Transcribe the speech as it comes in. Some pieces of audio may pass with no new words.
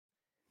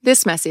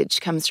This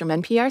message comes from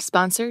NPR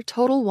sponsor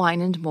Total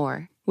Wine &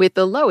 More. With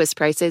the lowest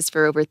prices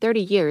for over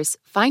 30 years,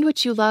 find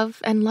what you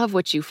love and love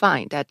what you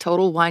find at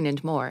Total Wine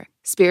 & More.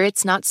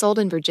 Spirits not sold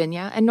in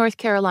Virginia and North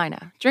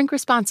Carolina. Drink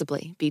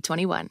responsibly.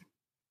 B21.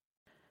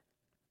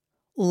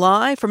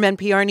 Live from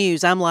NPR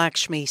News, I'm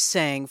Lakshmi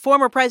Singh.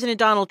 Former President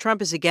Donald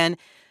Trump is again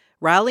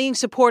rallying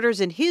supporters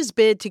in his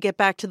bid to get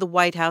back to the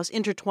White House,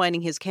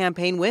 intertwining his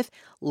campaign with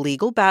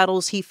legal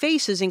battles he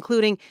faces,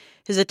 including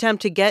his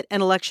attempt to get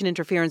an election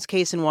interference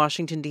case in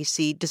Washington,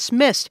 D.C.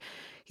 dismissed.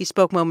 He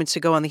spoke moments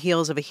ago on the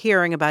heels of a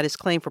hearing about his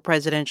claim for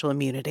presidential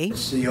immunity.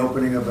 It's the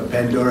opening of a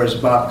Pandora's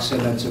box,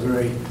 and that's a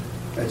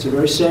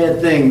very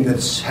sad thing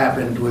that's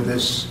happened with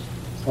this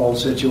whole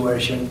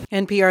situation.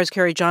 NPR's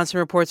Kerry Johnson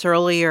reports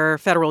earlier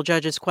federal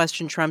judges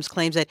questioned Trump's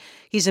claims that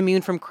he's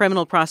immune from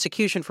criminal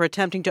prosecution for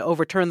attempting to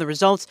overturn the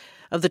results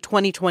of the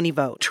 2020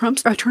 vote.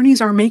 Trump's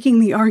attorneys are making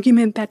the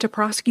argument that to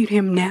prosecute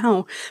him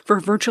now for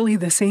virtually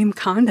the same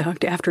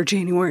conduct after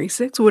January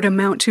 6 would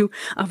amount to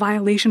a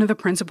violation of the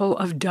principle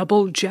of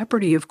double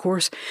jeopardy. Of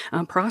course,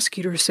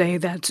 prosecutors say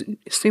that's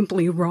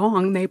simply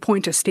wrong. They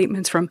point to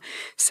statements from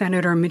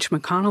Senator Mitch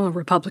McConnell, a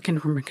Republican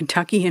from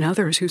Kentucky, and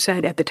others who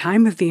said at the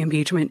time of the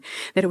impeachment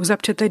that it was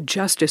up to the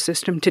justice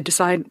system to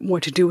decide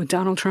what to do with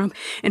Donald Trump.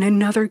 And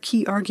another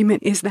key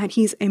argument is that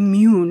he's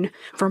immune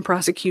from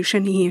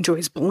prosecution. He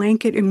enjoys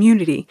blanket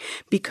immunity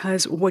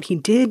because what he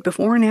did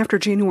before and after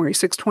January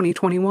 6,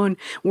 2021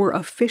 were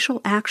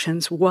official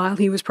actions while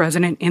he was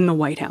president in the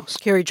White House.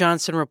 Kerry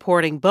Johnson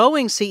reporting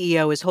Boeing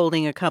CEO is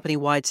holding a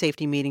company-wide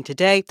safety meeting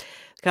today.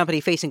 The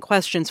company facing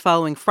questions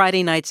following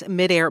Friday night's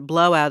mid-air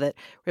blowout that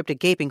ripped a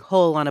gaping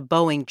hole on a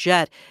Boeing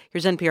jet.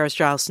 Here's NPR's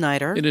Giles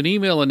Snyder. In an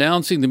email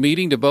announcing the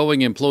meeting to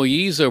Boeing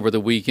employees over the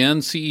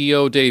weekend,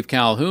 CEO Dave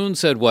Calhoun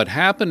said what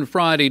happened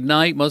Friday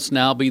night must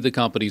now be the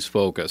company's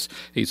focus.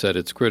 He said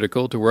it's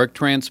critical to work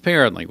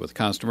transparently with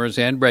customers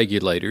and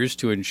regulators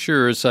to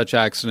ensure such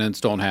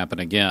accidents don't happen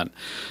again.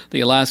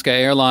 The Alaska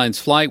Airlines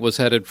flight was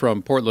headed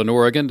from Portland,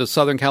 Oregon to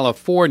Southern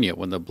California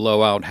when the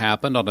blowout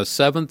happened on a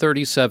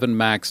 737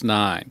 MAX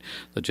 9.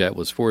 The jet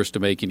was forced to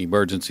make an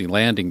emergency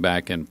landing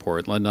back in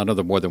Portland. None of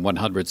the more than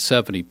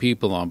 170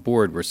 people on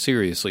board were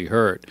seriously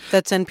hurt.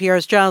 That's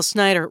NPR's Giles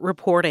Snyder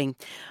reporting.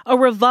 A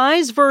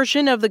revised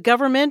version of the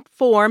government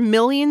form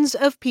millions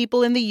of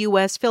people in the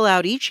U.S. fill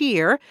out each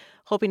year,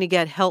 hoping to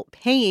get help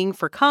paying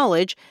for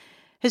college,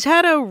 has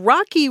had a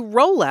rocky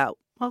rollout.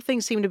 While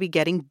things seem to be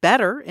getting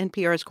better,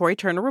 NPR's Corey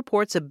Turner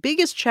reports the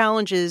biggest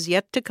challenge is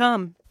yet to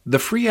come. The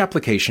free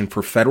application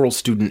for federal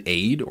student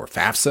aid, or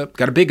FAFSA,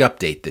 got a big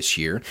update this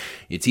year.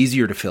 It's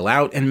easier to fill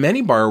out, and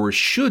many borrowers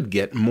should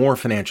get more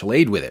financial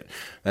aid with it.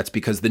 That's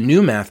because the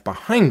new math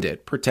behind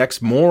it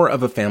protects more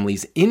of a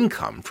family's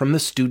income from the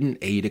student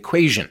aid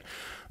equation.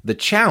 The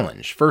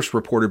challenge, first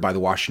reported by the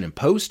Washington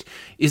Post,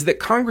 is that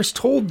Congress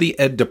told the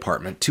Ed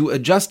Department to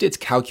adjust its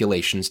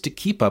calculations to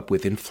keep up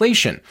with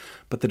inflation,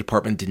 but the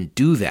department didn't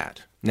do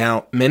that.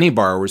 Now, many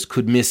borrowers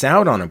could miss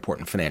out on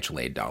important financial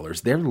aid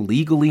dollars they're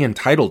legally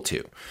entitled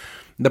to.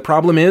 The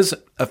problem is,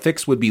 a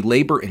fix would be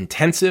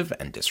labor-intensive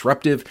and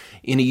disruptive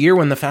in a year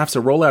when the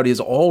FAFSA rollout is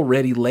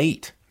already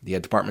late. The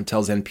Ed Department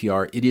tells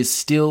NPR it is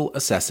still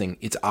assessing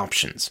its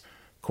options.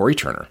 Corey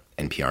Turner,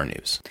 NPR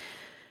News.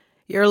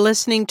 You're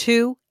listening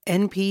to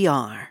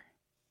NPR.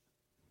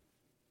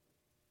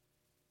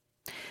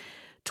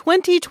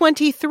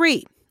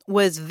 2023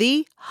 was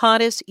the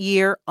hottest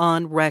year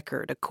on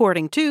record,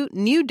 according to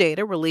new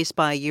data released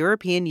by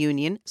European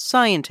Union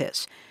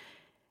scientists.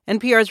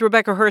 NPR's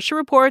Rebecca Hersher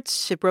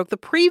reports it broke the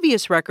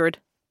previous record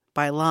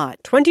by a lot.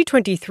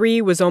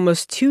 2023 was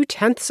almost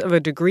 0.2 of a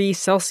degree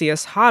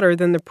Celsius hotter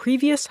than the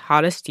previous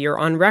hottest year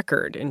on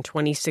record in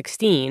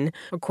 2016,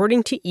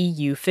 according to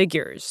EU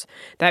figures.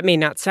 That may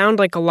not sound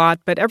like a lot,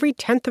 but every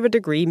 0.1 of a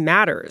degree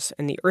matters,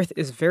 and the Earth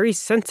is very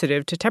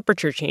sensitive to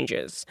temperature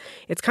changes.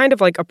 It's kind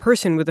of like a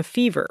person with a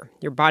fever.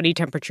 Your body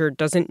temperature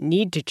doesn't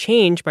need to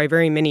change by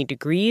very many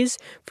degrees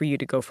for you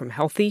to go from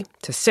healthy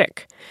to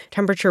sick.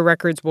 Temperature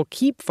records will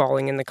keep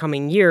falling in the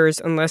coming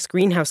years unless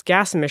greenhouse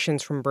gas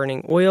emissions from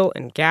burning oil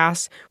and gas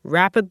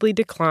rapidly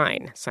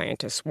decline,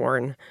 scientists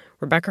warn.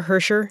 Rebecca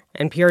Hersher,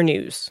 NPR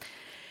News.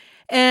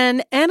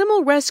 An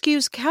animal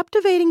rescue's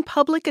captivating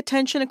public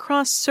attention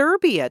across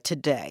Serbia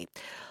today.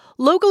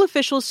 Local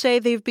officials say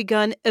they've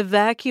begun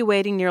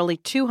evacuating nearly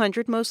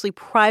 200 mostly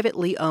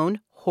privately owned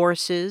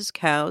horses,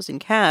 cows, and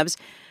calves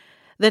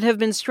that have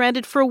been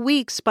stranded for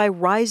weeks by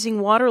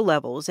rising water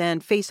levels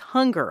and face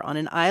hunger on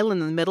an island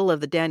in the middle of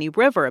the Danube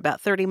River,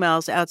 about 30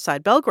 miles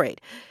outside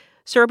Belgrade.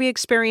 Serbia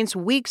experienced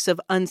weeks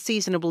of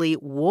unseasonably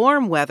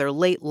warm weather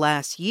late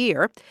last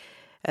year.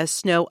 As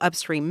snow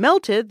upstream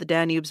melted, the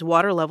Danube's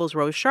water levels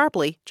rose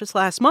sharply just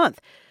last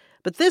month.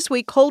 But this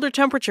week, colder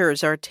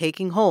temperatures are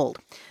taking hold.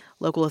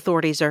 Local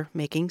authorities are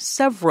making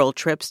several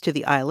trips to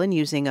the island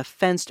using a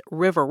fenced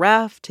river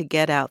raft to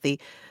get out the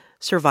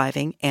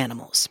surviving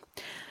animals.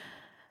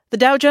 The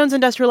Dow Jones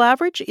Industrial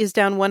Average is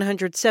down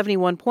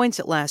 171 points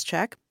at last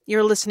check.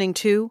 You're listening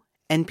to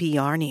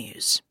NPR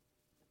News.